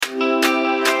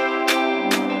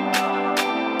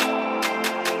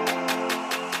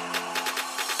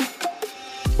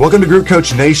Welcome to Group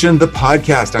Coach Nation, the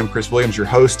podcast. I'm Chris Williams, your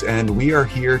host, and we are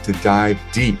here to dive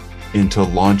deep into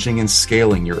launching and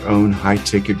scaling your own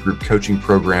high-ticket group coaching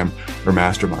program or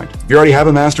mastermind. If you already have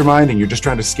a mastermind and you're just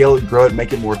trying to scale it, grow it,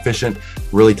 make it more efficient,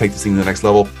 really take this thing to the next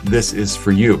level, this is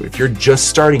for you. If you're just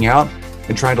starting out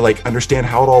and trying to understand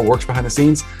how it all works behind the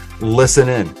scenes, listen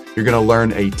in. You're going to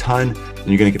learn a ton and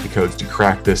you're going to get the codes to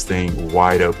crack this thing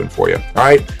wide open for you. All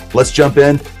right, let's jump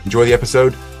in. Enjoy the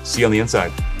episode. See you on the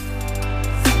inside.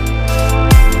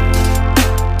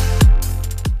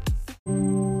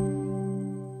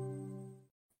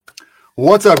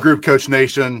 What's up, Group Coach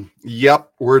Nation?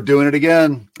 Yep, we're doing it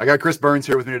again. I got Chris Burns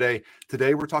here with me today.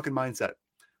 Today, we're talking mindset.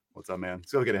 What's up, man?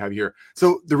 So good to have you here.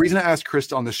 So the reason I asked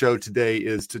Chris on the show today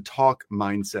is to talk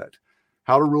mindset,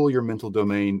 how to rule your mental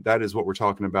domain. That is what we're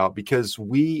talking about because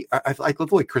I love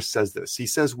the way Chris says this. He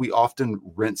says we often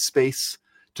rent space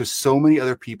to so many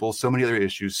other people, so many other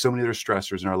issues, so many other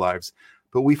stressors in our lives,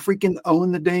 but we freaking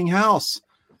own the dang house.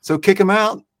 So kick them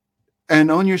out. And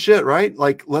own your shit, right?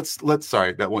 Let's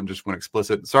sorry, that one just went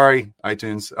explicit. Sorry,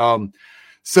 iTunes.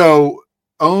 So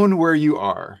own where you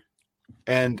are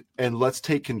and let's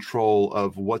take control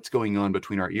of what's going on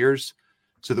between our ears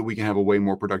so that we can have a way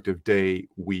more productive day,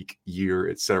 week, year,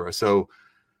 etc. So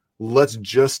let's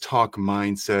just talk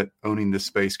mindset, owning this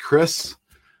space. Chris,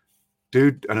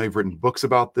 dude, I know you've written books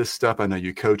about this stuff. I know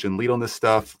you coach and lead on this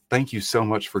stuff. Thank you so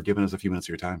much for giving us a few minutes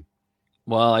of your time.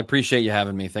 Well, I appreciate you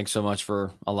having me. Thanks so much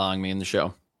for allowing me in the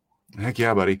show. Heck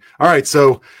yeah, buddy. All right.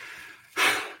 So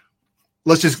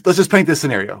let's just paint this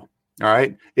scenario. All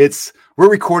right. We're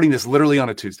recording this literally on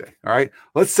a Tuesday. All right.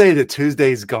 Let's say that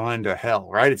Tuesday's gone to hell,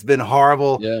 right? It's been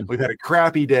horrible. Yeah. We've had a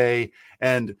crappy day.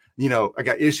 And, I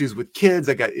got issues with kids.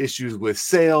 I got issues with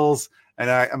sales.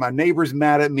 And my neighbor's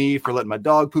mad at me for letting my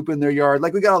dog poop in their yard.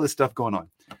 We got all this stuff going on.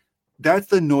 That's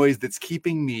the noise that's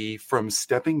keeping me from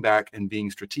stepping back and being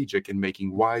strategic and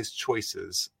making wise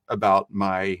choices about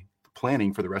my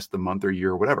planning for the rest of the month or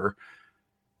year or whatever.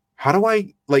 How do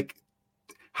you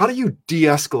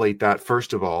de-escalate that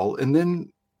first of all? And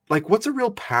then what's a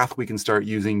real path we can start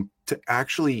using to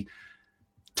actually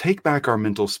take back our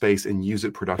mental space and use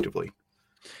it productively?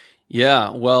 Yeah,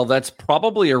 well, that's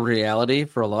probably a reality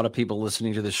for a lot of people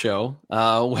listening to the show.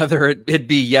 Whether it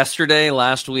be yesterday,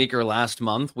 last week, or last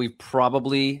month, we've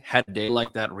probably had a day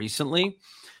like that recently.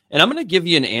 And I'm going to give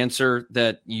you an answer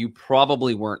that you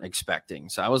probably weren't expecting.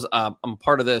 So I'm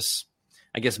part of this,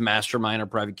 I guess, mastermind or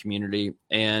private community,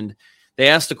 and they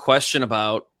asked a question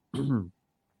about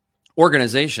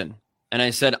organization. And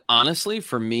I said, honestly,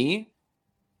 for me,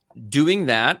 doing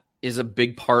that is a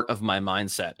big part of my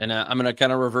mindset. And I'm going to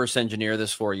kind of reverse engineer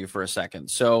this for you for a second.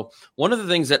 So one of the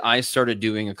things that I started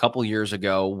doing a couple years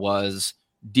ago was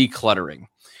decluttering.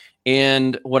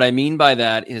 And what I mean by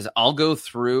that is I'll go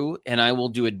through and I will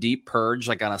do a deep purge,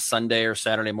 like on a Sunday or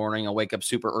Saturday morning. I'll wake up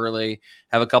super early,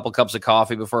 have a couple cups of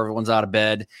coffee before everyone's out of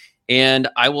bed. And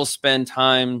I will spend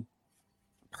time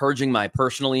purging my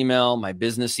personal email, my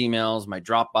business emails, my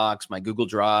Dropbox, my Google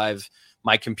Drive,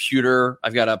 my computer.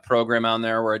 I've got a program on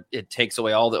there where it takes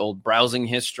away all the old browsing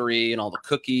history and all the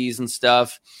cookies and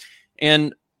stuff.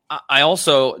 And I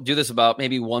also do this about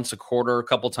maybe once a quarter, a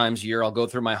couple times a year. I'll go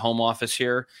through my home office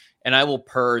here and I will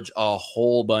purge a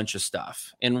whole bunch of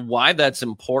stuff. And why that's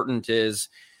important is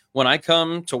when I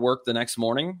come to work the next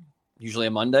morning, usually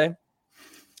a Monday,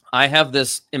 I have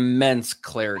this immense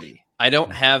clarity. I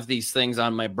don't have these things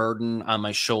on my burden, on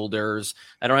my shoulders.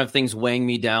 I don't have things weighing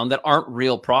me down that aren't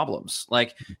real problems.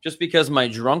 Just because my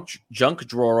junk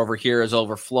drawer over here is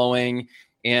overflowing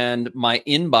and my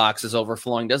inbox is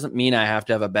overflowing doesn't mean I have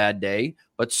to have a bad day.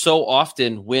 But so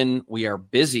often when we are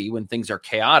busy, when things are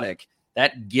chaotic,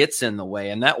 that gets in the way.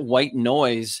 And that white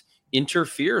noise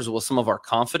interferes with some of our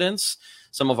confidence,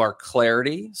 some of our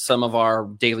clarity, some of our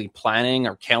daily planning,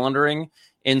 our calendaring.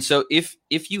 And so if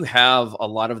you have a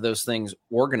lot of those things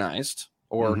organized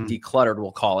or decluttered,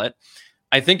 we'll call it,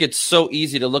 I think it's so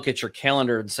easy to look at your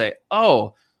calendar and say,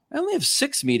 oh, I only have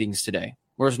 6 meetings today.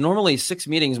 Whereas normally 6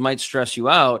 meetings might stress you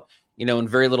out, and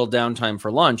very little downtime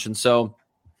for lunch. And so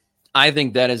I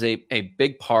think that is a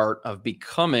big part of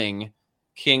becoming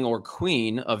king or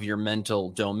queen of your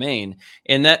mental domain.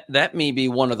 And that may be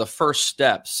one of the first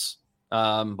steps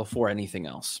before anything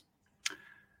else.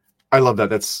 I love that.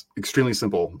 That's extremely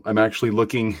simple. I'm actually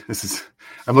looking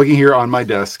here on my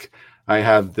desk. I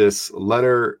have this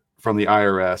letter from the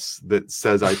IRS that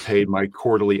says I paid my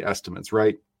quarterly estimates,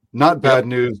 right? Not bad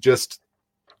news, just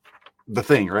the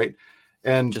thing, right?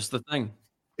 And just the thing.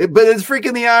 But it's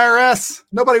freaking the IRS.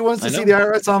 Nobody wants to see the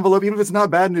IRS envelope, even if it's not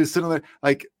bad news sitting there.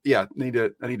 I need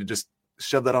to just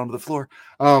shove that onto the floor.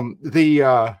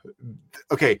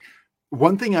 Okay.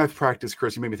 one thing I've practiced,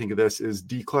 Chris, you made me think of this, is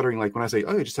decluttering. Like when I say,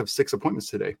 oh, I just have 6 appointments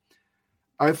today.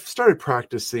 I've started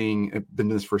practicing, I've been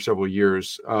doing this for several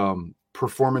years,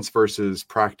 performance versus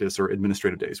practice or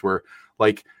administrative days, where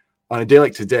like on a day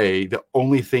like today, the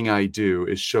only thing I do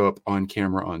is show up on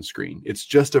camera on screen. It's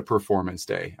just a performance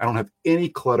day. I don't have any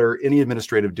clutter, any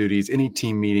administrative duties, any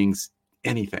team meetings,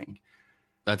 anything.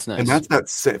 That's nice. And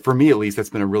that's for me, at least, that's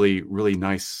been a really, really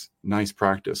nice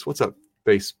practice. What's up,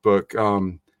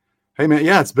 Facebook? Hey man,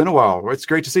 yeah, it's been a while. It's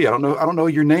great to see you. I don't know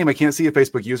your name. I can't see a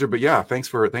Facebook user, but yeah, thanks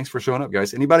for showing up,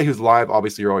 guys. Anybody who's live,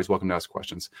 obviously, you're always welcome to ask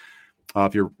questions.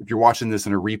 If you're watching this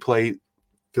in a replay,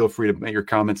 feel free to make your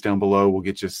comments down below. We'll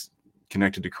get you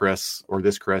connected to Chris or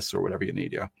this Chris or whatever you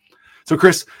need. Yeah. So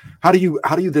Chris, how do you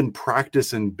then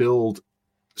practice and build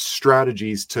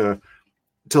strategies to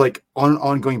like on an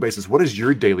ongoing basis? What is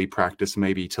your daily practice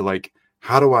maybe to like,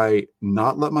 how do I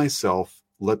not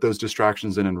let those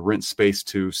distractions in and rent space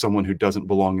to someone who doesn't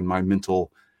belong in my mental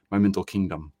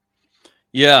kingdom?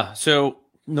 Yeah. So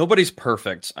nobody's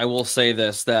perfect. I will say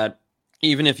this, that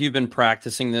even if you've been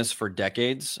practicing this for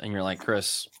decades and you're like,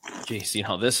 Chris, geez,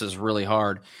 this is really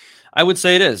hard. I would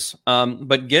say it is.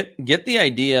 But get the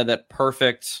idea that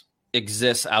perfect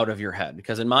exists out of your head,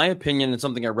 because in my opinion, and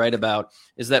something I write about,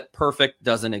 is that perfect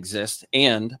doesn't exist,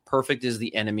 and perfect is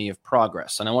the enemy of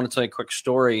progress. And I want to tell you a quick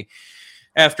story.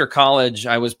 After college,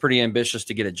 I was pretty ambitious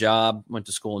to get a job, went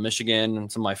to school in Michigan, and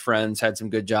some of my friends had some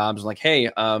good jobs. I'm like, hey,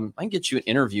 I can get you an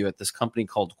interview at this company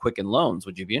called Quicken Loans.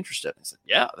 Would you be interested? I said,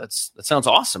 yeah, that sounds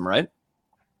awesome, right?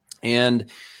 And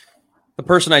the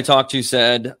person I talked to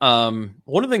said, one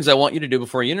of the things I want you to do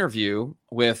before you interview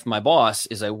with my boss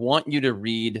is I want you to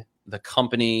read the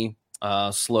company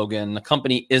slogan, the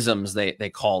company isms,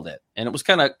 they called it. And it was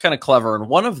kind of clever. And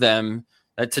one of them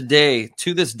that to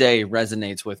this day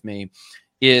resonates with me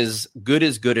is good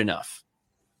enough.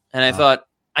 And I thought,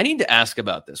 I need to ask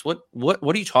about this. What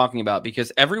are you talking about?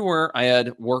 Because everywhere I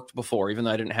had worked before, even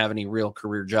though I didn't have any real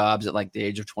career jobs at like the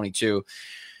age of 22,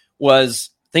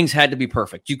 was things had to be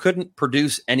perfect. You couldn't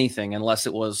produce anything unless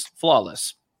it was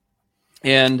flawless.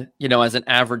 And, as an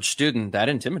average student, that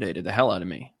intimidated the hell out of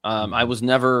me. I was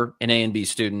never an A and B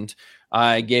student.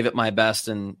 I gave it my best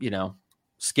and,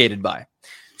 skated by.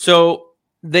 So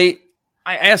I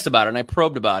asked about it and I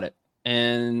probed about it.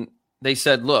 And they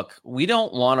said, look, we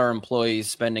don't want our employees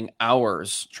spending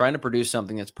hours trying to produce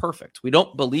something that's perfect. We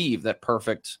don't believe that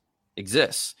perfect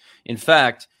exists. In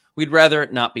fact, we'd rather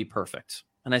it not be perfect.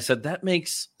 And I said, that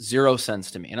makes zero sense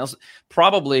to me. And that was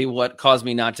probably what caused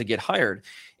me not to get hired.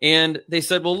 And they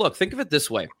said, well, look, think of it this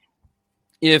way.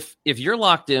 If you're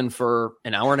locked in for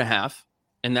an hour and a half,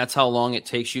 and that's how long it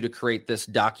takes you to create this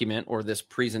document or this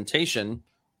presentation,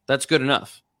 that's good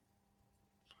enough.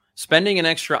 Spending an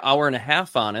extra hour and a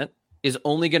half on it is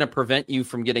only going to prevent you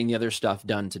from getting the other stuff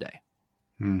done today.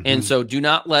 Mm-hmm. And so do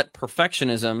not let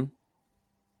perfectionism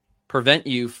prevent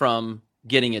you from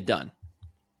getting it done.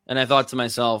 And I thought to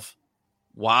myself,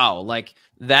 wow, like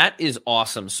that is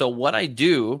awesome. So what I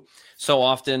do so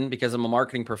often, because I'm a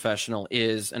marketing professional,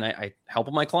 is, and I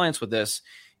help my clients with this,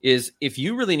 is if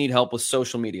you really need help with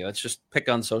social media, let's just pick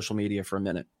on social media for a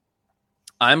minute.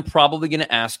 I'm probably going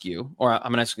to ask you, or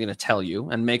I'm actually going to tell you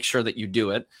and make sure that you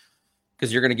do it,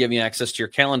 because you're going to give me access to your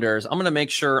calendars. I'm going to make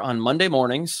sure on Monday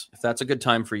mornings, if that's a good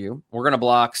time for you, we're going to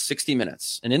block 60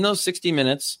 minutes. And in those 60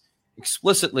 minutes,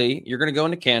 explicitly, you're going to go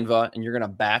into Canva and you're going to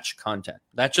batch content.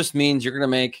 That just means you're going to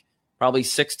make probably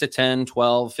 6 to 10,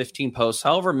 12, 15 posts,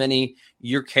 however many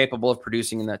you're capable of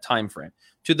producing in that time frame,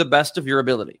 to the best of your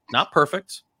ability. Not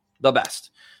perfect, the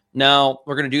best. Now,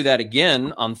 we're going to do that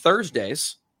again on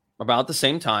Thursdays about the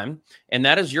same time, and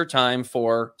that is your time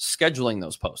for scheduling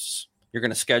those posts. You're going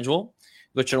to schedule,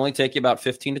 which should only take you about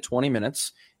 15 to 20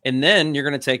 minutes, and then you're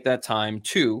going to take that time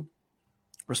to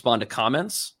respond to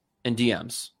comments and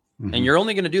DMs. Mm-hmm. And you're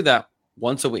only going to do that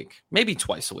once a week, maybe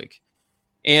twice a week.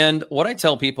 And what I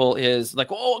tell people is like,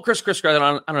 oh, Chris, I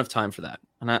don't have time for that.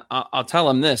 And I'll tell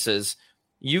them this is,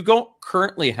 you don't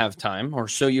currently have time, or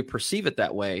so you perceive it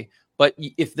that way. But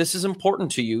if this is important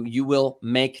to you, you will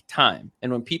make time.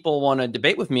 And when people want to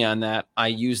debate with me on that, I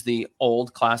use the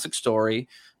old classic story.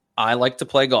 I like to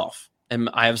play golf. And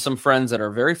I have some friends that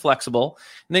are very flexible.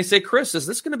 And they say, Chris, is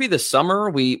this going to be the summer?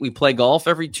 We play golf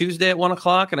every Tuesday at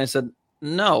 1:00. And I said,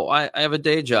 no, I have a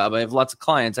day job. I have lots of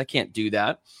clients. I can't do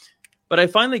that. But I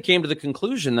finally came to the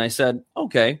conclusion. I said,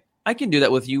 okay, I can do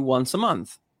that with you once a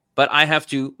month. But I have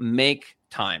to make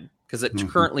time, because it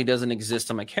currently doesn't exist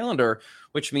on my calendar,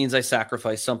 which means I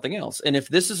sacrifice something else. And if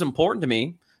this is important to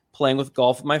me, playing with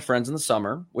golf with my friends in the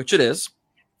summer, which it is,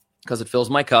 because it fills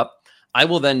my cup, I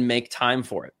will then make time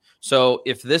for it. So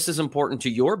if this is important to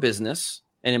your business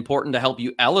and important to help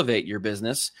you elevate your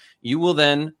business, you will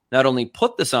then not only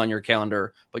put this on your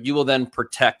calendar, but you will then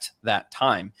protect that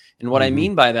time. And what I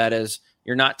mean by that is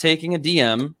you're not taking a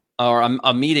DM or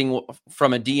a meeting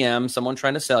from a DM, someone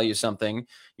trying to sell you something.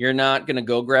 You're not going to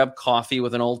go grab coffee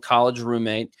with an old college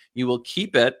roommate. You will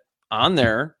keep it on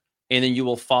there, and then you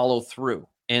will follow through.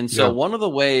 And so one of the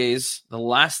ways, the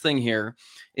last thing here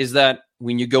is that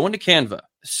when you go into Canva,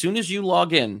 as soon as you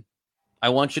log in, I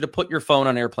want you to put your phone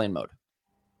on airplane mode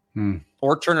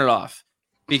or turn it off,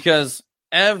 because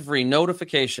every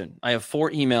notification, I have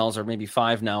 4 emails or maybe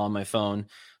 5 now on my phone,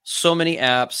 so many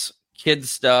apps, kids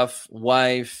stuff,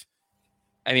 wife.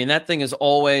 I mean, that thing is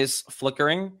always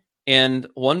flickering, and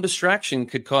one distraction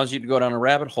could cause you to go down a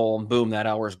rabbit hole, and boom, that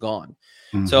hour is gone.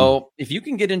 So if you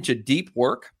can get into deep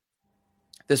work,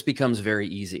 this becomes very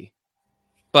easy,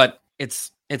 but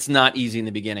it's not easy in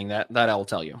the beginning. That I will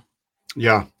tell you.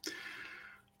 Yeah.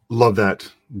 Love that.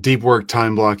 Deep work,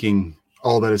 time blocking,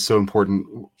 all that is so important.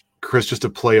 Chris, just to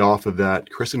play off of that,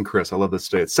 Chris and Chris, I love this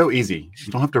today. It's so easy.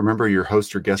 You don't have to remember your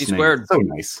host or guest name. It's so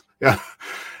nice. Yeah.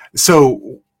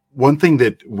 So one thing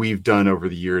that we've done over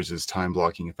the years is time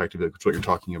blocking effectively, which is what you're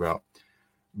talking about,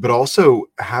 but also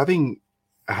having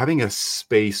a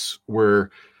space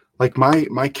where, like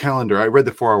my calendar, I read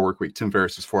the 4-Hour Work Week, Tim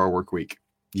Ferriss's 4-Hour Work Week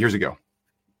years ago,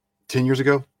 10 years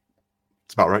ago.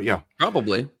 It's about right. Yeah.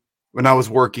 Probably. When I was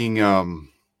working,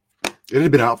 it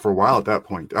had been out for a while at that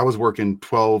point. I was working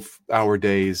 12-hour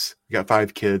days. I got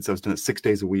 5 kids. I was doing it 6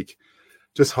 days a week,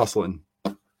 just hustling.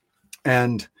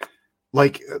 And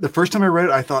like the first time I read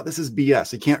it, I thought, this is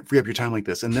BS. You can't free up your time like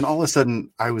this. And then all of a sudden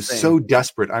I was so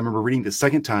desperate. I remember reading the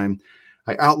second time.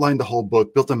 I outlined the whole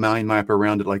book, built a mind map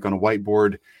around it, like on a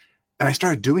whiteboard, and I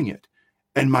started doing it.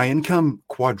 And my income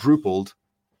quadrupled.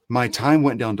 My time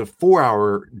went down to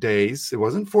 4-hour days. It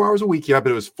wasn't 4 hours a week yet,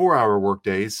 but it was 4-hour work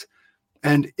days.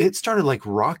 And it started like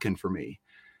rocking for me.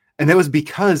 And that was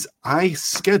because I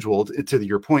scheduled, to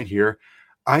your point here,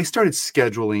 I started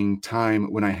scheduling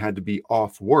time when I had to be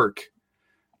off work.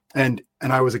 And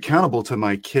I was accountable to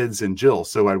my kids and Jill.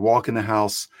 So I'd walk in the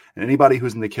house, and anybody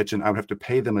who's in the kitchen, I would have to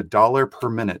pay them $1 per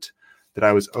minute that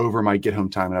I was over my get home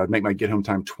time. And I would make my get home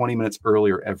time 20 minutes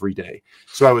earlier every day.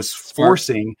 So I was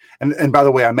forcing, and by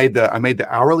the way, I made the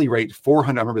hourly rate $400.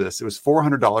 I remember this. It was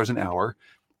 $400 an hour,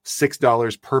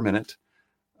 $6 per minute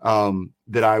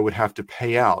that I would have to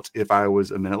pay out if I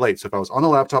was a minute late. So if I was on the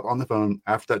laptop, on the phone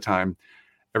after that time,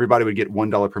 everybody would get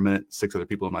 $1 per minute, 6 other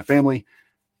people in my family,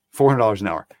 $400 an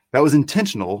hour. That was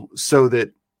intentional so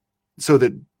that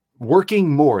working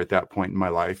more at that point in my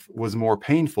life was more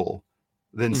painful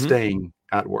than staying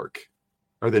at work,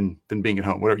 or than being at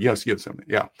home, whatever. Yes, something.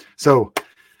 Yeah. So,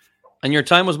 and your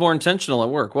time was more intentional at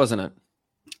work, wasn't it?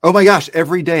 Oh my gosh.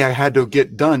 Every day I had to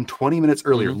get done 20 minutes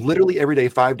earlier, literally every day,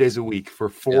 5 days a week for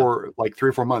 3 or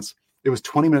 4 months. It was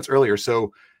 20 minutes earlier.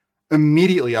 So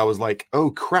immediately I was like,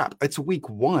 oh crap, it's week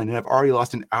 1. And I've already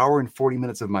lost an hour and 40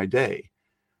 minutes of my day.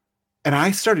 And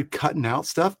I started cutting out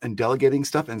stuff and delegating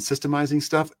stuff and systemizing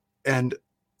stuff. And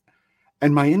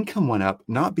my income went up,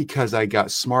 not because I got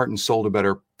smart and sold a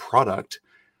better product,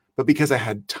 but because I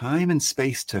had time and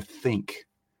space to think.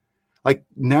 Like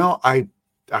now I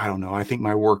don't know. I think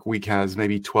my work week has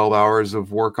maybe 12 hours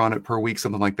of work on it per week,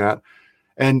 something like that.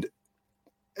 And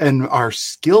our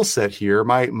skill set here,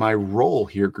 my role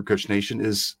here, Group Coach Nation,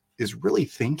 is really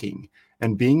thinking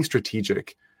and being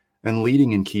strategic and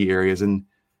leading in key areas. And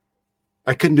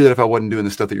I couldn't do that if I wasn't doing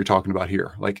the stuff that you're talking about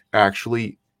here, like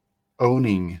actually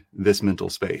owning this mental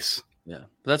space. Yeah.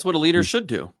 That's what a leader should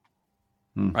do.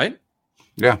 Right?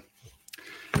 Yeah.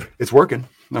 It's working.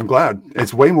 I'm glad.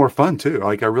 It's way more fun too.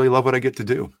 Like I really love what I get to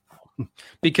do.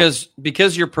 Because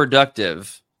you're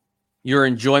productive, your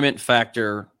enjoyment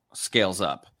factor scales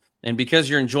up. And because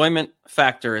your enjoyment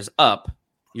factor is up,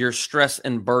 your stress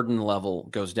and burden level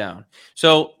goes down.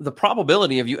 So the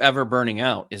probability of you ever burning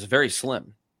out is very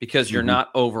slim because you're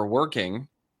not overworking.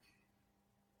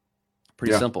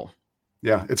 Pretty simple.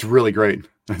 Yeah, it's really great.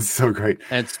 It's so great.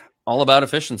 And it's all about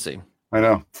efficiency. I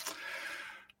know.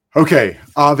 Okay,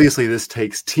 obviously this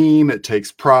takes team, it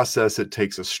takes process, it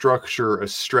takes a structure, a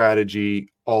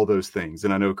strategy, all those things.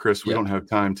 And I know, Chris, we don't have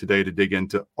time today to dig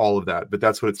into all of that, but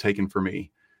that's what it's taken for me.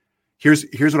 Here's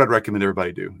what I'd recommend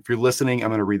everybody do. If you're listening, I'm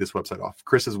going to read this website off.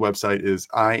 Chris's website is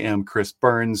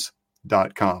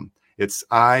iamchrisburns.com. It's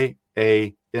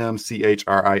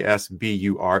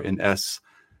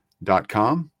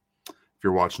iamchrisburns.com. If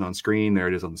you're watching on screen, there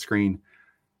it is on the screen.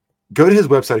 Go to his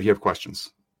website if you have questions,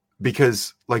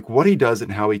 because like what he does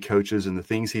and how he coaches and the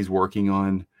things he's working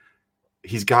on,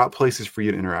 he's got places for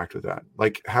you to interact with that.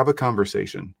 Like have a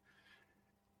conversation.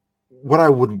 What I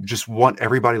would just want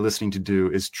everybody listening to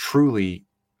do is truly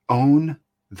own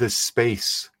the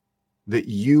space that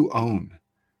you own.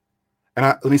 And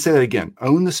let me say that again,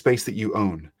 own the space that you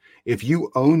own. If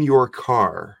you own your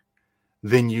car,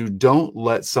 then you don't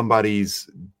let somebody's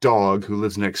dog who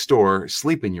lives next door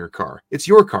sleep in your car. It's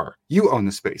your car. You own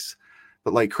the space.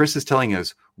 But like Chris is telling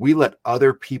us, we let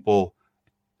other people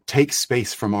take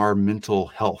space from our mental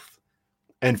health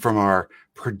and from our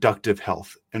productive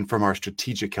health and from our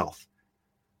strategic health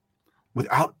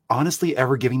without honestly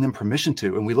ever giving them permission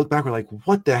to. And we look back, we're like,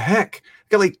 what the heck? I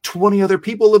got like 20 other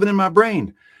people living in my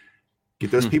brain.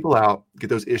 Get those people out, get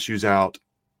those issues out,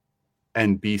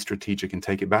 and be strategic and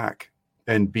take it back.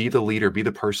 And be the leader, be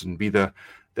the person, be the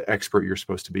expert you're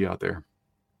supposed to be out there.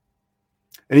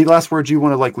 Any last words you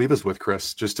want to like leave us with,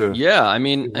 Chris? Yeah, I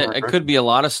mean, it could be a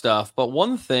lot of stuff, but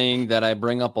one thing that I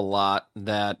bring up a lot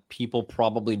that people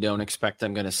probably don't expect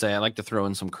I'm going to say, I like to throw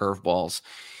in some curveballs,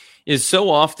 is so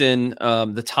often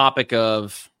the topic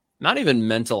of not even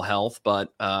mental health,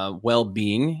 but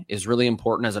well-being is really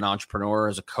important as an entrepreneur,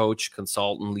 as a coach,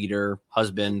 consultant, leader,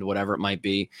 husband, whatever it might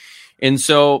be. And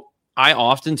so I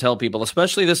often tell people,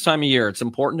 especially this time of year, it's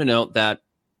important to note that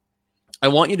I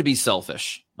want you to be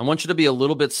selfish. I want you to be a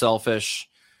little bit selfish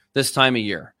this time of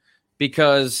year,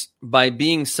 because by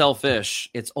being selfish,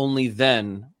 it's only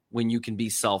then when you can be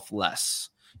selfless.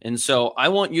 And so I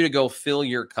want you to go fill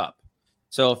your cup.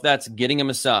 So if that's getting a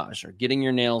massage or getting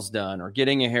your nails done or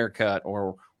getting a haircut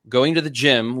or going to the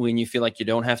gym when you feel like you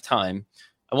don't have time,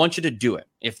 I want you to do it.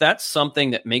 If that's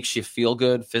something that makes you feel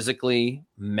good physically,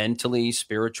 mentally,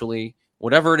 spiritually,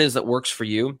 whatever it is that works for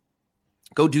you,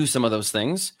 go do some of those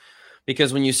things.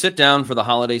 Because when you sit down for the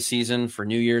holiday season, for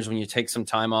New Year's, when you take some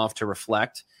time off to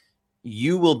reflect,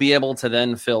 you will be able to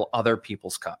then fill other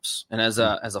people's cups. And as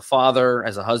a father,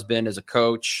 as a husband, as a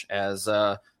coach, as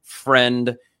a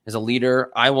friend, as a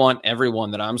leader, I want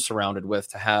everyone that I'm surrounded with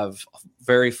to have a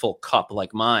very full cup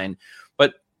like mine.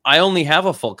 But I only have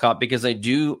a full cup because I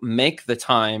do make the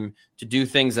time to do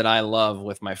things that I love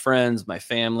with my friends, my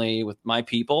family, with my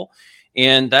people.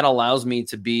 And that allows me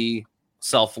to be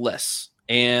selfless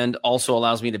and also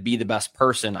allows me to be the best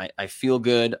person. I feel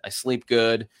good, I sleep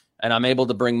good, and I'm able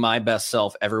to bring my best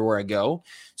self everywhere I go.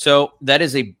 So that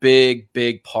is a big,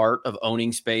 big part of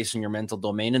owning space in your mental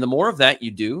domain. And the more of that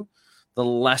you do, the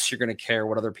less you're going to care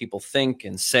what other people think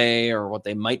and say or what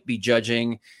they might be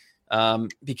judging,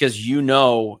 because you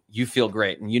know you feel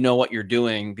great and you know what you're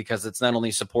doing, because it's not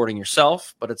only supporting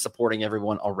yourself, but it's supporting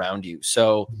everyone around you.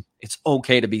 So it's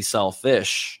okay to be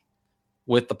selfish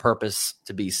with the purpose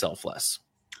to be selfless.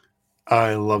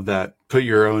 I love that. Put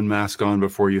your own mask on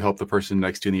before you help the person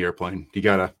next to you in the airplane. You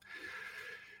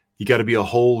gotta be a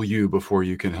whole you before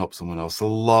you can help someone else. I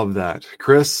love that.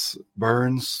 Chris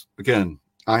Burns, again,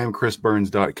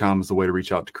 IamChrisBurns.com is the way to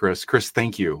reach out to Chris. Chris,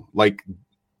 thank you. Like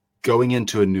going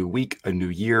into a new week, a new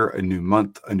year, a new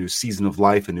month, a new season of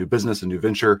life, a new business, a new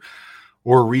venture,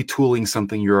 or retooling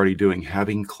something you're already doing,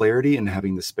 having clarity and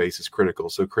having the space is critical.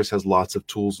 So Chris has lots of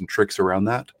tools and tricks around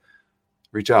that.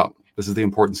 Reach out. This is the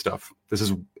important stuff. This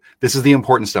is the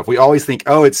important stuff. We always think,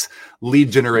 oh, it's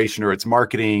lead generation or it's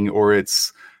marketing or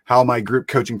it's how my group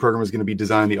coaching program is going to be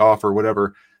designed, the offer,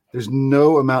 whatever. There's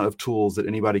no amount of tools that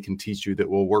anybody can teach you that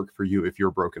will work for you if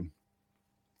you're broken.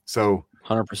 So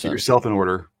 100%. Get yourself in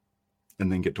order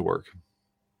and then get to work.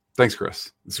 Thanks,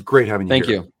 Chris. It's great having you here.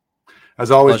 Thank you. As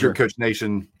always, Pleasure. Group Coach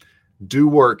Nation, do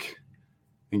work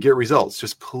and get results.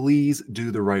 Just please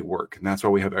do the right work. And that's why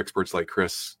we have experts like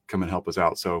Chris come and help us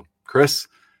out. So Chris,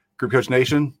 Group Coach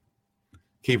Nation,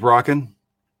 keep rocking.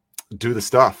 Do the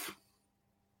stuff.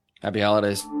 Happy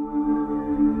holidays.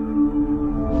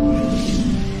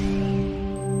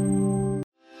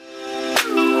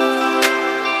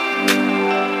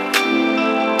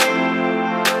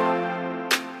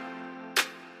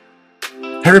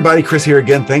 Hey everybody, Chris here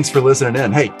again. Thanks for listening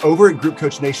in. Hey, over at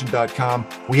groupcoachnation.com,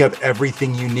 we have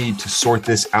everything you need to sort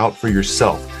this out for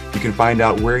yourself. You can find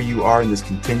out where you are in this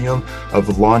continuum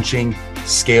of launching,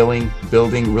 scaling,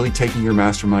 building, really taking your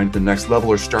mastermind to the next level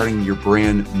or starting your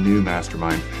brand new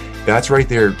mastermind. That's right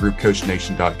there at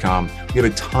groupcoachnation.com. We have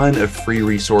a ton of free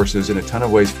resources and a ton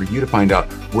of ways for you to find out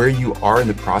where you are in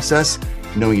the process,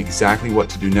 knowing exactly what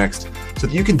to do next, so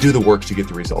that you can do the work to get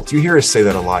the results. You hear us say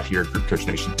that a lot here at Group Coach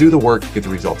Nation. Do the work, get the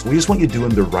results. We just want you doing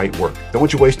the right work. Don't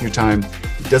want you wasting your time.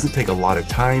 It doesn't take a lot of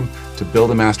time to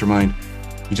build a mastermind.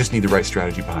 You just need the right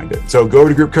strategy behind it. So go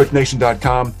over to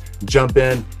groupcoachnation.com, jump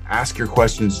in, ask your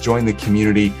questions, join the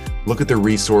community, look at the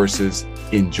resources,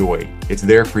 enjoy. It's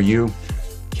there for you.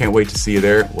 Can't wait to see you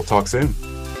there. We'll talk soon.